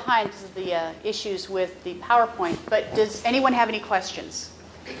little bit behind because of the issues with the PowerPoint, but does anyone have any questions?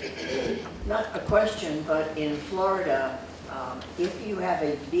 Not a question, but in Florida, if you have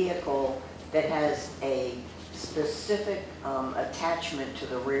a vehicle that has a specific attachment to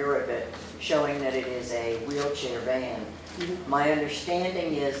the rear of it showing that it is a wheelchair van, my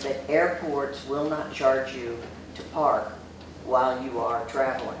understanding is that airports will not charge you to park while you are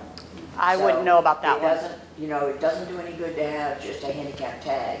traveling. I wouldn't know about that one. It doesn't do any good to have just a handicap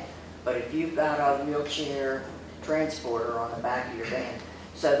tag, but if you've got a wheelchair transporter on the back of your van,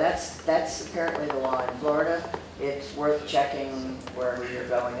 so that's apparently the law in Florida. It's worth checking wherever you're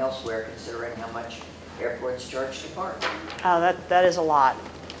going elsewhere, considering how much airports charge to park. Oh, that is a lot.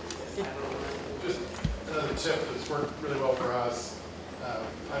 Just another tip that's worked really well for us.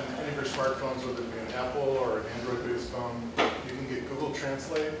 On any of your smartphones, whether it be an Apple or an Android-based phone, you can get Google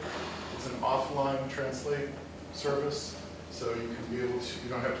Translate. It's an offline translate service, so you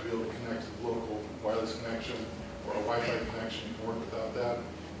don't have to be able to connect to the local wireless connection or a Wi-Fi connection. You can work without that.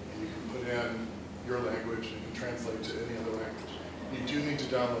 And you can put in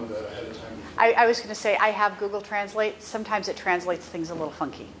download that ahead of time. I was going to say, I have Google Translate. Sometimes it translates things a little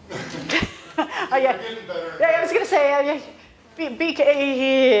funky. Oh, yeah. We're getting better. Yeah, I was going to say,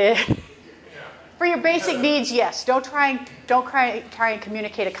 for your basic needs, yes. Don't try and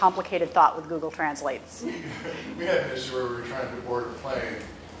communicate a complicated thought with Google Translates. We had an issue where we were trying to board a plane,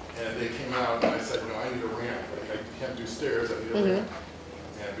 and they came out, and I said, no, I need a ramp. Like, I can't do stairs, I need a ramp.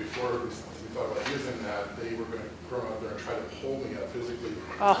 And before we thought about using that, they were going to come out there and try to pull me up physically,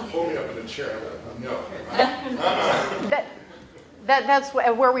 pull me up in a chair. I'm like, no. That's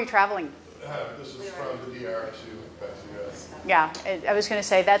where were you traveling? This was from the DR to back to the U.S. Yeah, I was going to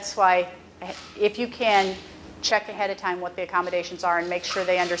say, that's why, if you can, check ahead of time what the accommodations are and make sure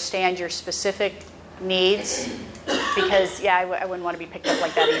they understand your specific needs, because, yeah, I wouldn't want to be picked up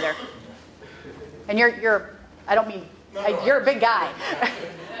like that either. And I don't mean, you're a big guy.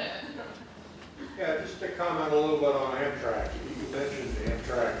 Yeah, just to comment a little bit on Amtrak. You mentioned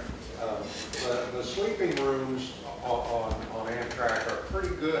Amtrak. The sleeping rooms on Amtrak are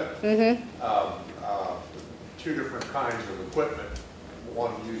pretty good. Two different kinds of equipment.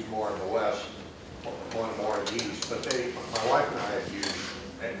 One used more in the west, one more in the east. But my wife and I have used,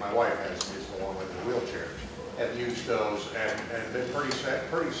 and my wife is the one with the wheelchair, have used those and been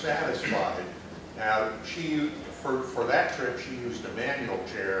pretty satisfied. Now, for that trip, she used a manual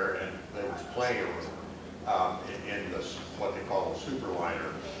chair, and there was plenty of room in this, what they call a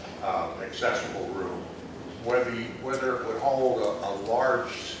superliner, accessible room. Whether it would hold a large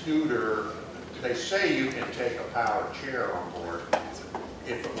scooter, they say you can take a power chair on board.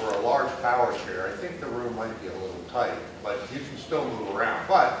 If it were a large power chair, I think the room might be a little tight, but you can still move around.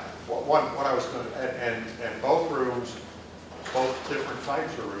 But what I was going to, and both rooms, both different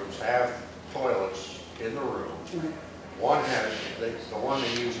types of rooms have toilets in the room. One has, the one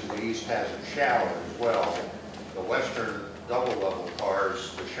they use in the east has a shower as well. The western double level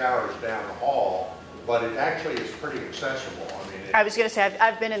cars, the shower's down the hall, but it actually is pretty accessible. I mean, I was going to say,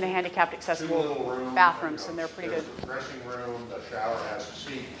 I've been in the handicapped accessible bathrooms, and they're pretty good. The dressing room, the shower has a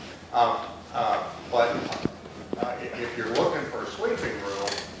seat. If you're looking for a sleeping room,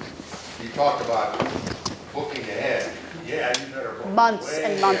 you talked about booking ahead. Yeah, you better book Months way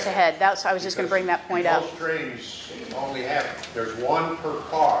and months ahead. I was just going to bring that point up. Most trains only have, there's one per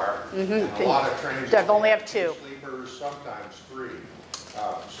car, and a lot of trains only have two. Sleepers, sometimes three.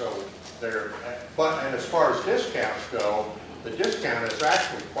 And as far as discounts go, the discount is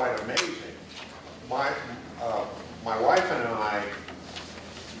actually quite amazing. My wife and I,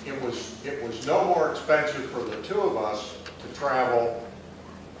 it was no more expensive for the two of us to travel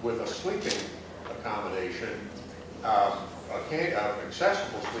with a sleeping accommodation,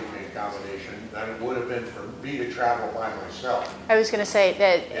 accessible sleeping accommodation, than it would have been for me to travel by myself. I was going to say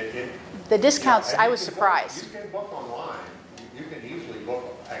that the discounts, I was surprised. You can book online. You can easily book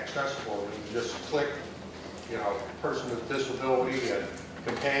accessible. You just click, person with disability and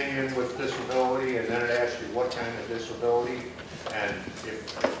companion with disability, and then it asks you what kind of disability, and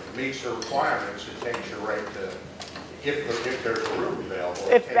if it meets the requirements, it takes you right to, if there's a room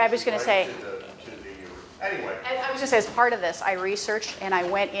available. I was going to say, anyway. I was going to say, as part of this, I researched and I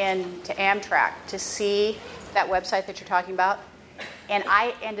went in to Amtrak to see that website that you're talking about, and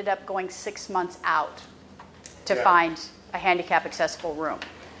I ended up going 6 months out to find a handicap accessible room.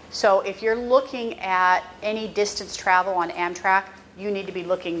 So if you're looking at any distance travel on Amtrak, you need to be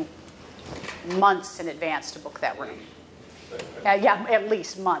looking months in advance to book that room. Yeah, at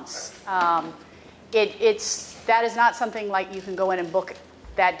least months. That is not something like you can go in and book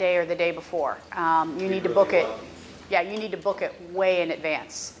that day or the day before. You need to book it. Yeah, you need to book it way in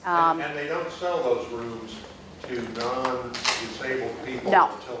advance. And they don't sell those rooms to non-disabled people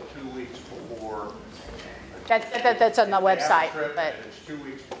until 2 weeks before. That's on the website. But it's 2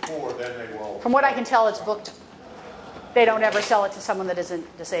 weeks before, then they will. From what I can tell, it's booked. They don't ever sell it to someone that isn't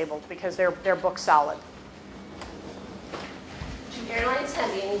disabled because they're booked solid. Do airlines have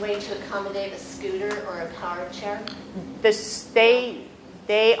any way to accommodate a scooter or a power chair?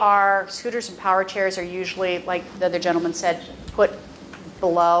 They are, scooters and power chairs are usually, like the other gentleman said, put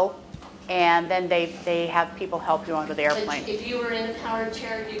below, and then they have people help you onto the airplane. But if you were in a power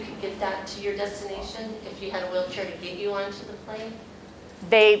chair, you could get that to your destination if you had a wheelchair to get you onto the plane?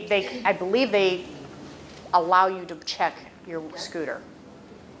 I believe they allow you to check your scooter.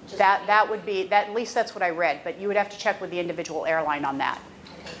 That would be, at least that's what I read, but you would have to check with the individual airline on that.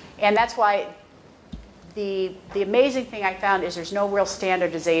 And that's why the amazing thing I found is there's no real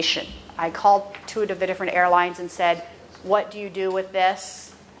standardization. I called 2 of the different airlines and said, what do you do with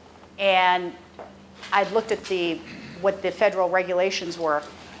this? And I looked at what the federal regulations were,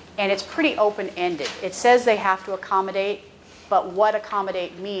 and it's pretty open-ended. It says they have to accommodate, but what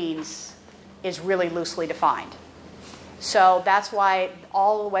accommodate means is really loosely defined. So that's why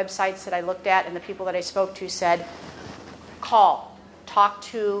all the websites that I looked at and the people that I spoke to said, call, talk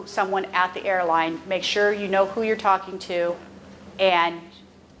to someone at the airline, make sure you know who you're talking to, and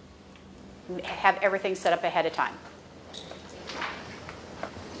have everything set up ahead of time.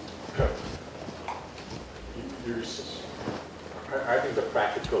 I think the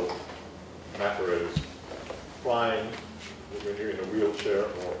practical matter is flying when you're in a wheelchair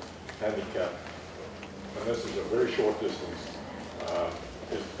or handicapped, and this is a very short distance,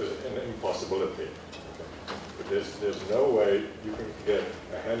 is an impossibility. But there's no way you can get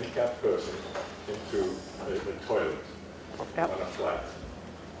a handicapped person into a toilet on a flight.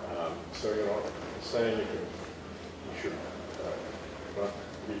 So, you know, saying you should not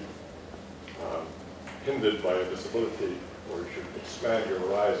be hindered by a disability, or you should expand your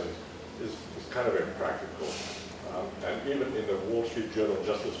horizons, is kind of impractical. And even in the Wall Street Journal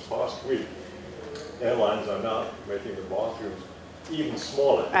just this past week, airlines are now making the bathrooms even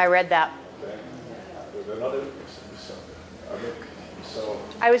smaller. I read that. Okay? They're not,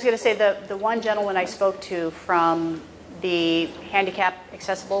 I was going to say the one gentleman I spoke to from the Handicap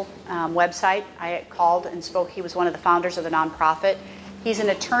Accessible website, I called and spoke. He was one of the founders of the nonprofit. He's an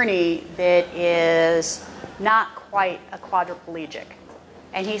attorney that is not quite a quadriplegic.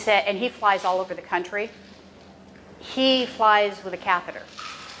 And he said, and he flies all over the country. He flies with a catheter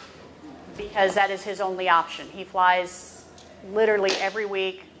because that is his only option. He flies literally every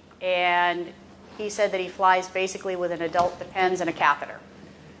week, and he said that he flies basically with an adult depends and a catheter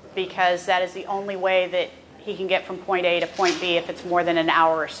because that is the only way that he can get from point A to point B if it's more than an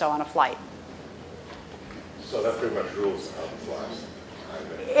hour or so on a flight. So that pretty much rules how the flies.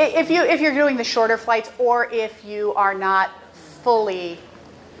 If you're doing the shorter flights, or if you are not fully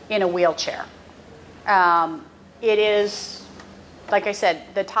in a wheelchair. It is, like I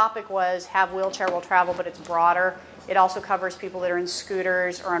said, the topic was have wheelchair will travel, but it's broader. It also covers people that are in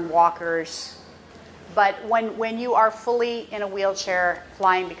scooters or on walkers. But when you are fully in a wheelchair,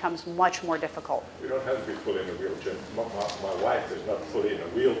 flying becomes much more difficult. You don't have to be fully in a wheelchair. My wife is not fully in a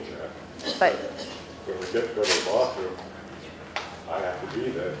wheelchair. But when we go to the bathroom, I have to be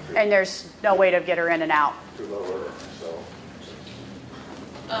there. And there's no way to get her in and out. To lower her, so.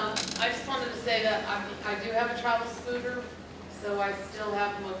 I just wanted to say that I do have a travel scooter, so I still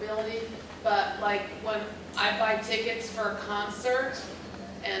have mobility. But like when I buy tickets for a concert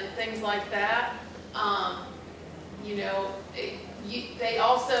and things like that, you know, they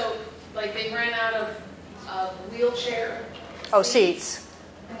also, like they ran out of wheelchair seats.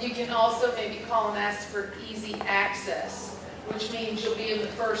 You can also maybe call and ask for easy access, which means you'll be in the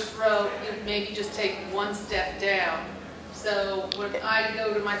first row. You maybe just take one step down. So when I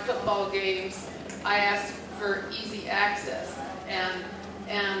go to my football games, I ask for easy access,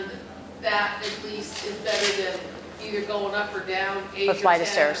 and that at least is better than either going up or down 8 or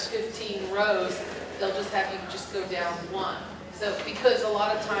 10 or 15 rows. They'll just have you just go down one. So because a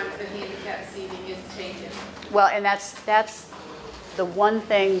lot of times the handicap seating is taken. Well, and that's the one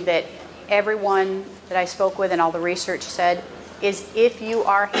thing that everyone that I spoke with and all the research said is if you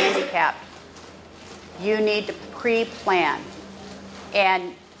are handicapped, you need to pre-plan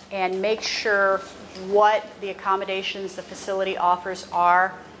and make sure what the accommodations the facility offers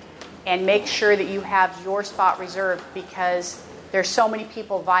are, and make sure that you have your spot reserved because there's so many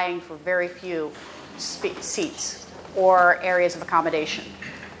people vying for very few seats or areas of accommodation.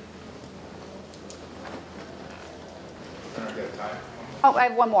 I don't get time. Oh, I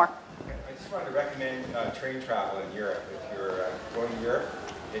have one more. I just wanted to recommend train travel in Europe. If you're going to Europe,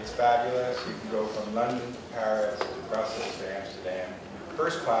 it's fabulous. You can go from London to Paris to Brussels to Amsterdam.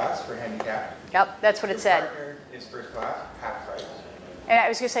 First class for handicap. Yep, that's what it said. Partner is first class, half price. And I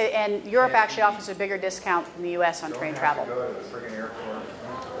was going to say, and Europe actually offers a bigger discount than the U.S. on train travel. Don't have to go to the friggin' airport.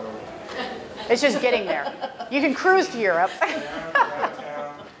 It's just getting there. You can cruise to Europe.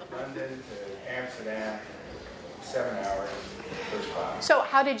 Downtown, London to Amsterdam, 7 hours, first class. So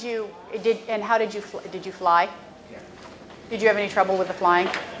how did you fly? Yeah. Did you have any trouble with the flying?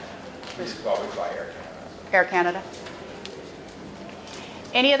 We just probably fly Air Canada. Air Canada.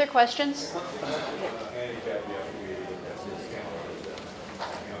 Any other questions?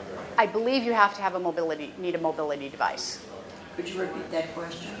 I believe you have to have need a mobility device. Could you repeat that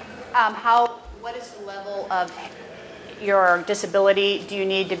question? What is the level of your disability? Do you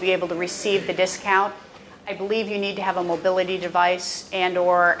need to be able to receive the discount? I believe you need to have a mobility device and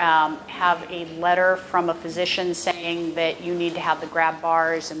or have a letter from a physician saying that you need to have the grab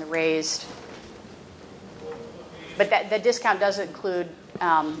bars and the raised. but the discount does include,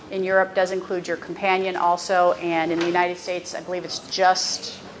 in Europe, does include your companion also, and in the United States, I believe it's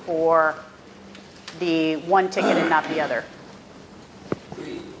just for the one ticket and not the other.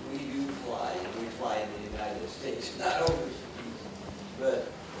 We do fly. We fly in the United States, not overseas. But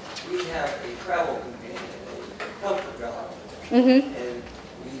we have a travel companion, a comfort dog. Mm-hmm. And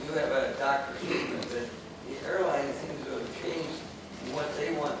we do have a doctor's treatment, but the airline seems to have changed what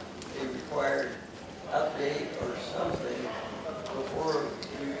they want. They require update or something before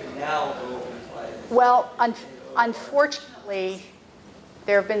you can now go and fly. Well, unfortunately,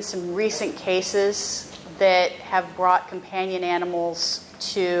 there have been some recent cases that have brought companion animals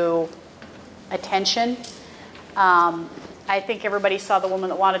to attention. I think everybody saw the woman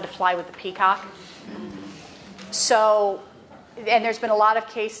that wanted to fly with the peacock. So, and there's been a lot of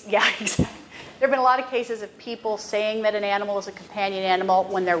cases, yeah, exactly. There have been a lot of cases of people saying that an animal is a companion animal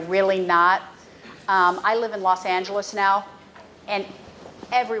when they're really not. I live in Los Angeles now, and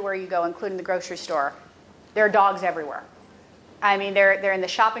everywhere you go, including the grocery store, there are dogs everywhere. I mean, they're in the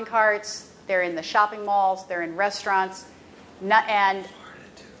shopping carts, they're in the shopping malls, they're in restaurants, and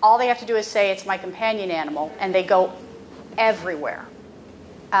all they have to do is say it's my companion animal, and they go everywhere.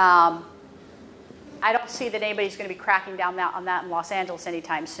 I don't see that anybody's going to be cracking down on that in Los Angeles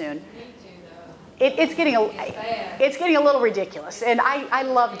anytime soon. It's getting a little ridiculous, and I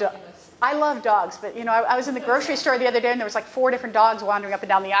love dogs, but you know, I was in the grocery store the other day, and there was like 4 different dogs wandering up and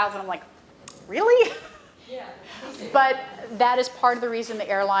down the aisles, and I'm like, really? Yeah. But that is part of the reason the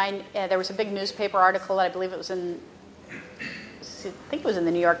airline. There was a big newspaper article that I believe it was in. I think it was in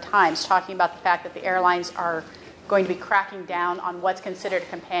the New York Times, talking about the fact that the airlines are going to be cracking down on what's considered a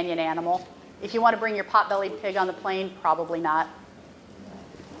companion animal. If you want to bring your pot-bellied pig on the plane, probably not.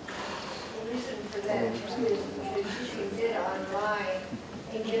 The reason for that is because you can get online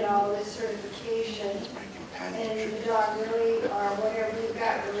and get all this certification, and the dog really, or whatever you've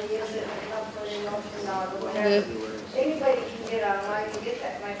got, really isn't a comfort and motion dog or whatever. Anybody can get online and get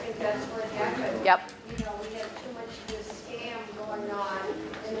that, and I think that's what happened. Yep. You know, we have too much of this scam going on,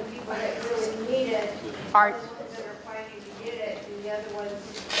 and the people that really need it aren't. The ones that are fighting to get it, and the other ones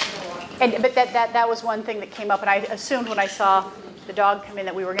go on. But that was one thing that came up, and I assumed when I saw the dog come in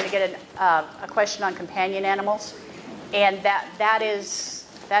that we were going to get a question on companion animals, and that is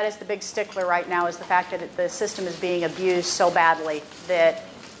the big stickler right now, is the fact that the system is being abused so badly that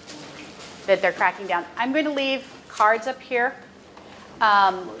they're cracking down. I'm going to leave cards up here.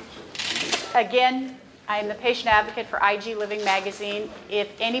 Again, I'm the patient advocate for IG Living magazine. If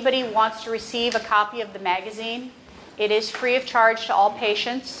anybody wants to receive a copy of the magazine, it is free of charge to all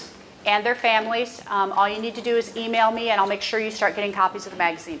patients and their families. All you need to do is email me, and I'll make sure you start getting copies of the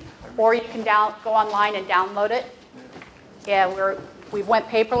magazine. Or you can go online and download it. Yeah, we went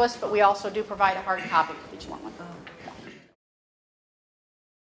paperless, but we also do provide a hard copy. Did you want one?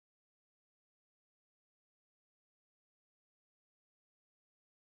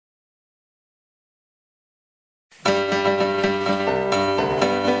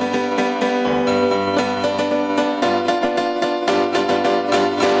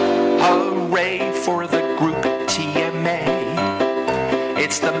 Hooray for the group TMA.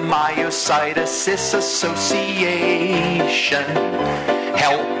 It's the Myositis Association,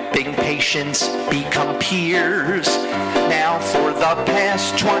 helping patients become peers now for the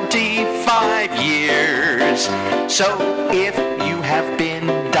past 25 years. So if you have been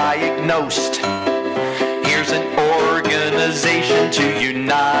diagnosed, here's an organization to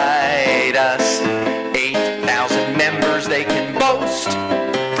unite us. 8,000 members they can boast.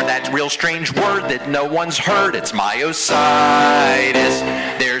 For that real strange word that no one's heard, it's myositis.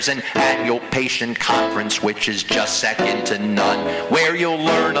 There's an annual patient conference which is just second to none, where you'll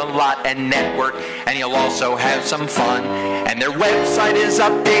learn a lot and network, and you'll also have some fun. And their website is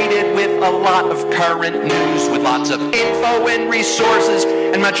updated with a lot of current news, with lots of info and resources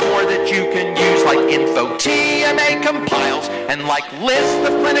and much more that you can use, like info TMA compiles, and like lists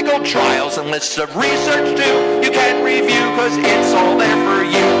of clinical trials and lists of research too. You can review because it's all there for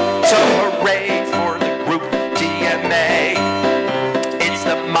you. So hooray for the group TMA. It's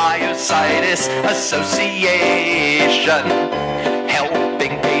the Myositis Association,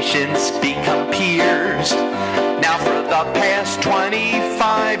 helping patients become peers now for the past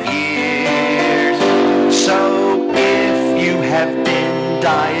 25 years. So if you have been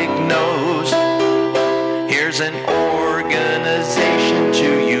diagnosed, here's an organization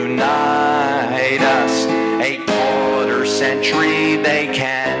to unite us. A quarter century they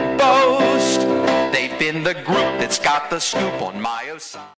can boast. They've been the group that's got the scoop on myositis.